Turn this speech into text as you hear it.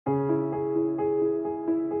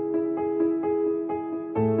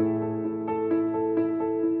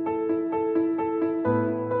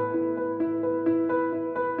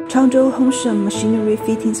Changzhou HongSheng Machinery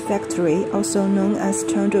Fittings Factory, also known as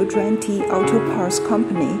Changzhou Drinty Auto Parts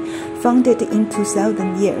Company, founded in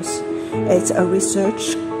 2000 years. It's a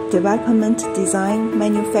research, development, design,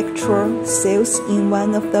 manufacture, sales in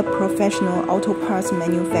one of the professional auto parts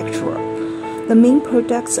manufacturer. The main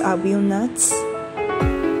products are wheel nuts,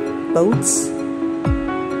 bolts,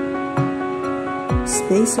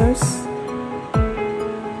 spacers,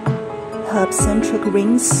 hub centric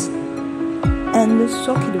rings, and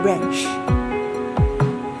socket wrench.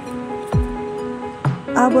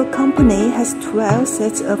 Our company has 12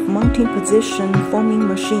 sets of mounting position forming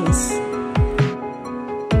machines.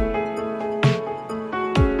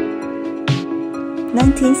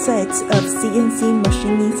 Nineteen sets of CNC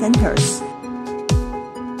machining centers.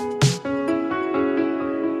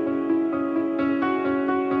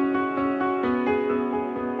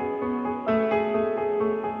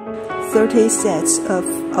 30 sets of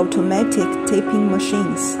automatic taping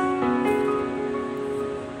machines.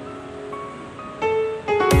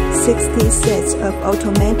 60 sets of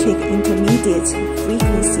automatic intermediate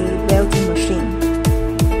frequency welding machine.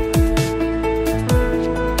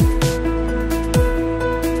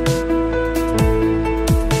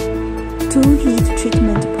 2 heat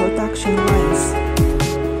treatment production lines.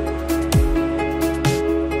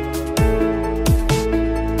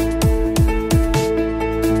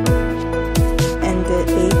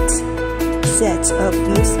 8 sets of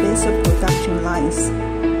wheel spacer production lines.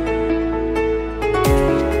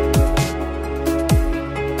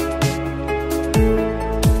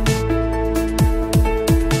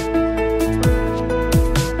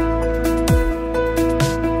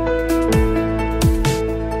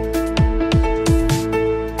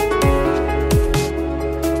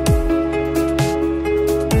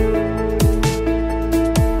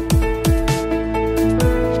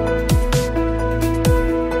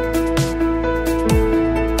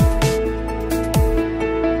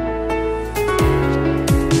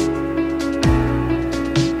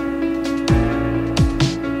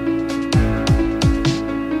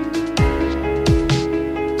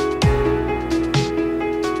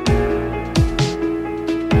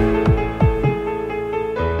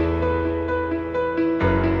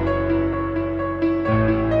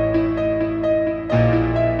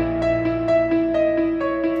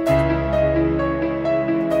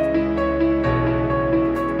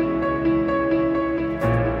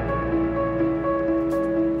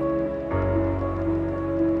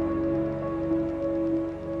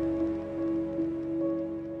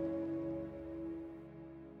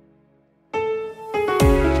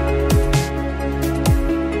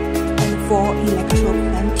 For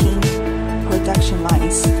electroplating production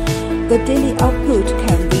lines, the daily output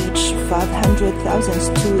can reach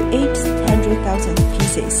 500,000 to 800,000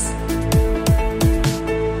 pieces.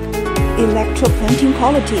 Electroplating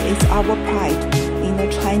quality is our pride. In the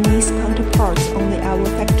Chinese counterparts, only our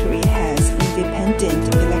factory has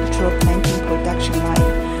independent electroplating production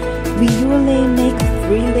line. We usually make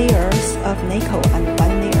 3 layers of nickel and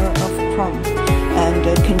 1 layer of chrome, and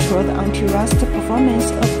control the anti-rust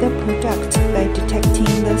performance of the product by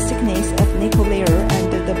detecting the thickness of nickel layer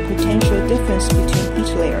and the potential difference between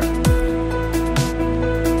each layer.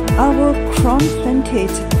 Our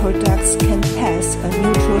chrome-plated products can pass a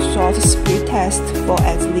neutral salt spray test for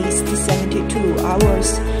at least 72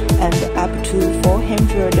 hours and up to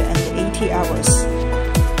 480 hours.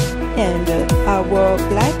 And our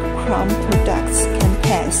black chrome products can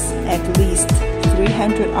pass at least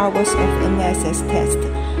 300 hours of NSS test.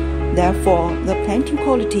 Therefore, the plating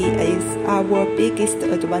quality is our biggest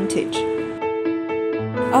advantage.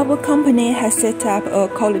 Our company has set up a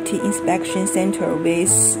quality inspection center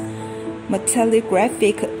with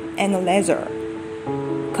metallographic analyzer,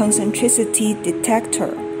 concentricity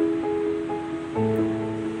detector,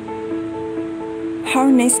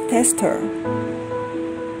 harness tester,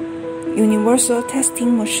 universal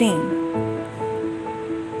testing machine,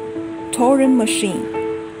 torrent machine,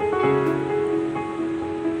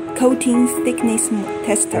 coating thickness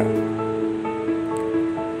tester,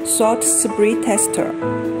 salt spray tester,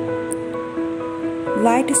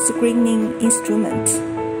 light screening instrument,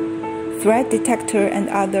 thread detector, and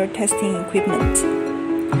other testing equipment.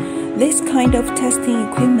 This kind of testing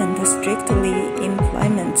equipment strictly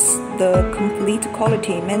implements the complete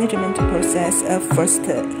quality management process of first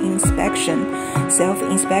inspection,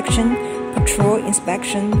 self-inspection, patrol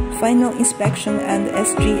inspection, final inspection, and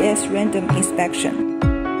SGS random inspection.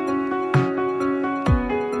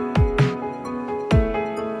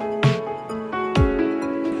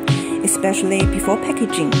 Especially before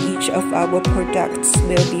packaging, each of our products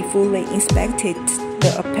will be fully inspected,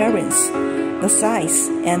 the appearance, the size,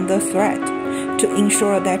 and the thread, to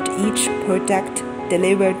ensure that each product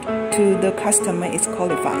delivered to the customer is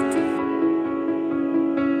qualified.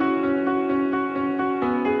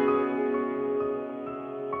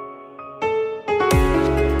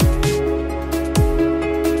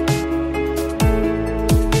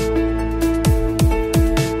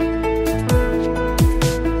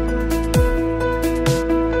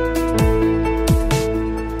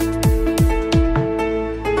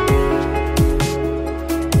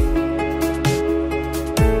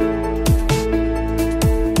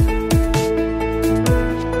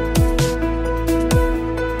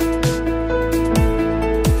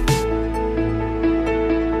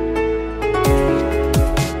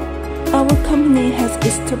 Our company has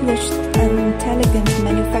established an intelligent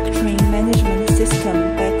manufacturing management system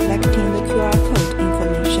by collecting the QR code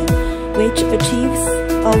information, which achieves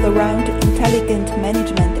all-around intelligent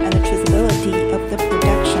management and traceability of the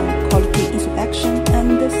production, quality inspection,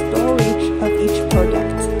 and the storage of each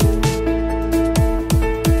product.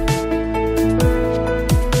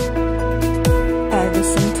 At the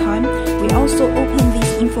same time, we also open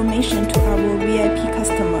this information to our VIP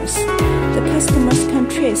customers. The customers can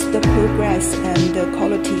trace the progress and the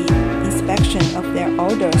quality inspection of their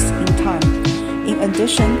orders in time. In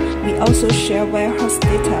addition, we also share warehouse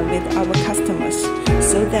data with our customers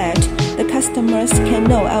so that the customers can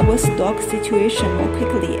know our stock situation more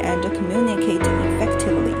quickly and communicate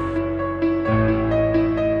effectively.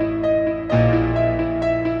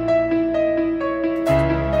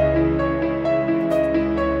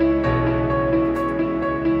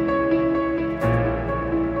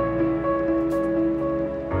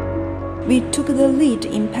 We took the lead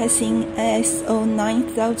in passing ISO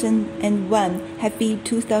 9001 Heavy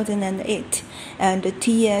 2008 and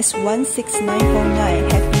TS 16949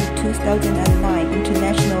 Heavy 2009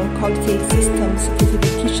 International Quality Systems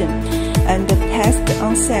Certification, and passed the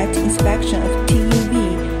on-site inspection of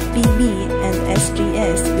TUV, BV, and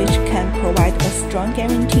SGS, which can provide a strong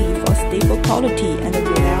guarantee for stable quality and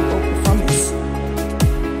reliable performance.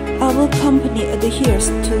 Our company adheres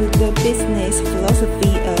to the business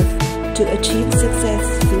philosophy of to achieve success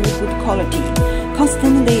through good quality,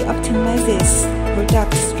 constantly optimizes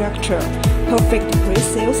product structure, perfect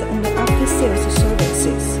pre-sales and after-sales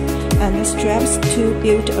services, and strives to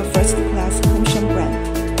build a first-class HongSheng brand.